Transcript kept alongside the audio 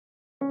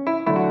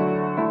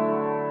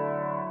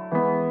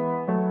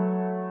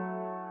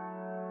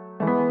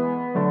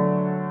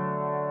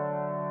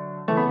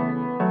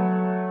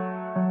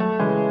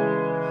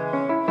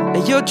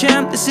Hey yo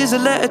champ, this is a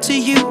letter to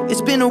you.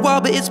 It's been a while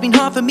but it's been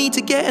hard for me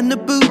to get in the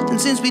booth. And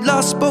since we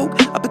last spoke,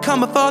 I've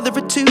become a father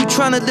of two,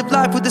 trying to live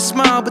life with a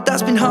smile, but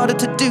that's been harder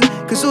to do.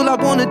 Cause all I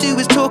wanna do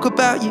is talk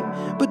about you,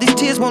 but these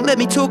tears won't let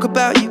me talk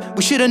about you.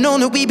 We should've known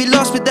that we'd be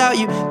lost without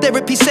you.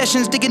 Therapy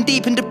sessions, digging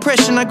deep in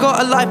depression. I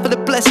got a life full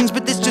of blessings,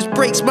 but this just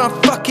breaks my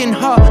fucking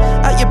heart.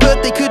 At your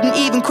birthday couldn't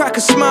even crack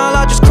a smile.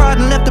 I just cried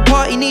and left the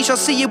party niche. I'll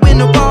see you in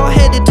a while.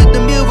 Headed to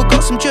the mill, we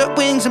got some jerk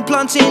wings and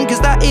plantain,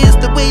 cause that is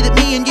the way that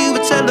me and you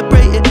would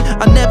celebrate it.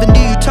 I never knew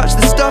you touched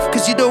the stuff,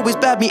 cause you'd always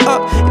bad me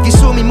up. If you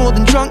saw me more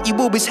than drunk, you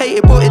always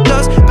hated what it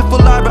does. Before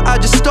Lyra I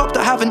just stopped,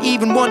 I haven't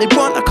even wanted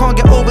one. I can't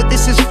get over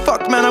this, is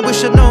fucked man, I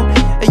wish I'd known.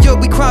 And yo,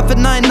 we cried for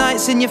 9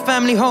 nights in your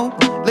family home.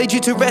 Laid you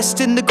to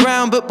rest in the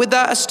ground but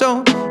without a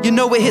stone. You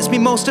know it hits me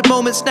most at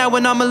moments now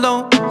when I'm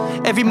alone.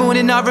 Every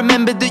morning I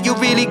remember that you're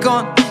really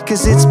gone.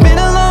 Cause it's been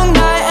a long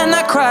night and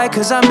I cry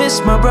cause I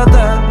miss my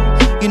brother.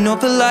 You know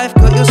for life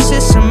got your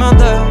sister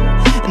mother.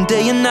 And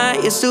day and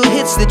night it still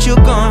hits that you're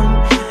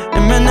gone.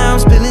 And right now I'm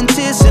spilling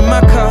tears in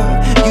my car.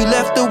 You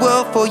left the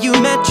world before you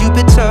met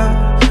Jupiter.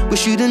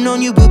 Wish you'd have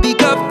known you would be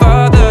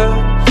Godfather.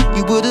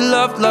 You would've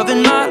loved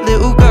loving my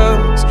little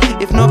girls.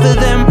 If not for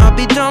them, I'd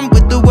be done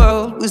with the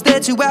world. Was there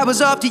 2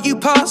 hours after you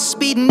passed,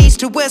 speeding east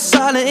to west,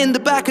 silent in the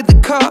back of the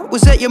car.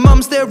 Was that your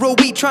mum's there all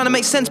week, trying to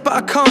make sense, but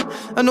I can't.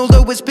 And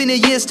although it's been a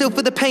year, still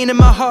feel the pain in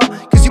my heart.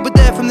 Cause you were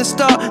there from the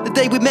start. The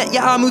day we met,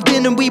 yeah, I moved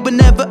in and we were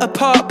never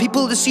apart.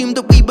 People assumed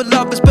that we were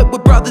lovers, but we're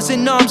brothers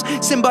in arms.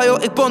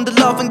 Symbiotic bond of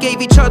love and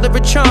gave each other a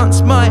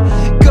chance. My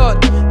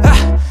God,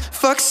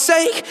 fuck's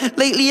sake,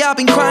 lately I've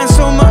been crying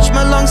so much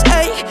my lungs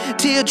ache.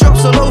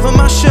 Teardrops all over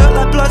my shirt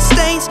like blood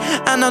stains.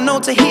 And I know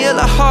to heal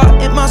a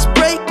heart it must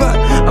break, but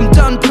I'm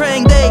done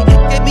praying. They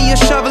gave me a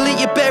shovel at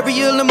your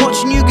burial, and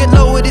watching you get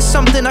lowered is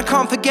something I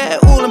can't forget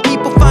at all. And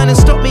people find and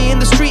stop me in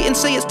the street and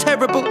say it's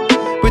terrible,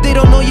 but they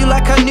don't know you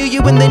like I knew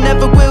you and they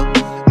never will.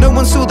 No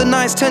one saw the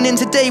nights turn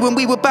into day when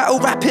we were battle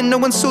rapping. No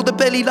one saw the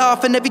belly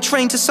laugh and every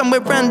train to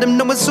somewhere random.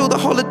 No one saw the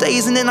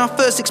holidays and then our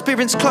first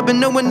experience clubbing.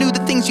 No one knew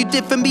the things you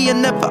did for me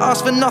and never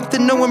asked for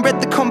nothing. No one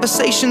read the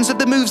conversations of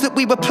the moves that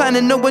we were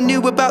planning. No one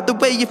knew about the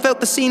way you felt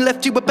the scene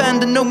left you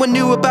abandoned. No one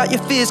knew about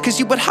your fears cause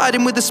you would hide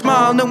them with a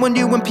smile. No one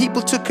knew when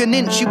people took an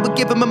inch you would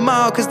give them a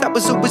mile, cause that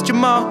was always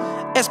Jamal.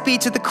 SB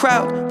to the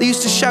crowd, they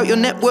used to shout your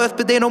net worth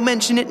but they don't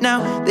mention it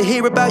now. They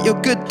hear about your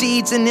good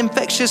deeds and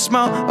infectious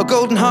smile. A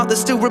golden heart that's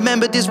still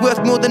remembered is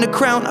worth more than a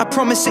crown. I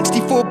promised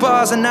 64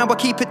 bars and now I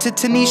keep it to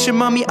Tanisha,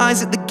 Mummy,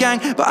 eyes at the gang.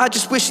 But I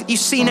just wish that you've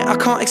seen it, I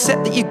can't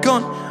accept that you're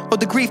gone. Or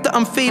the grief that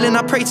I'm feeling,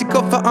 I pray to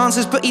God for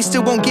answers, but he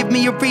still won't give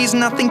me a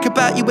reason. I think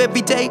about you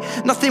every day,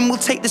 nothing will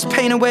take this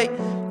pain away.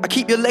 I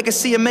keep your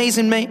legacy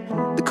amazing, mate.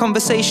 The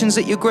conversations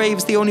at your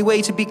grave's the only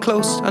way to be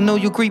close. I know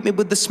you'll greet me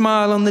with a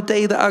smile on the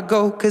day that I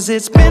go. Cause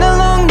it's been a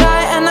long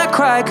night and I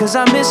cry cause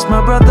I miss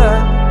my brother.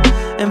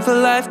 And for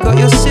life got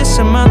your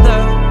sister mother.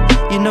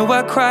 You know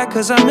I cry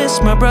cause I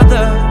miss my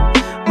brother.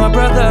 My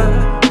brother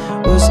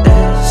was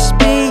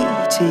SB.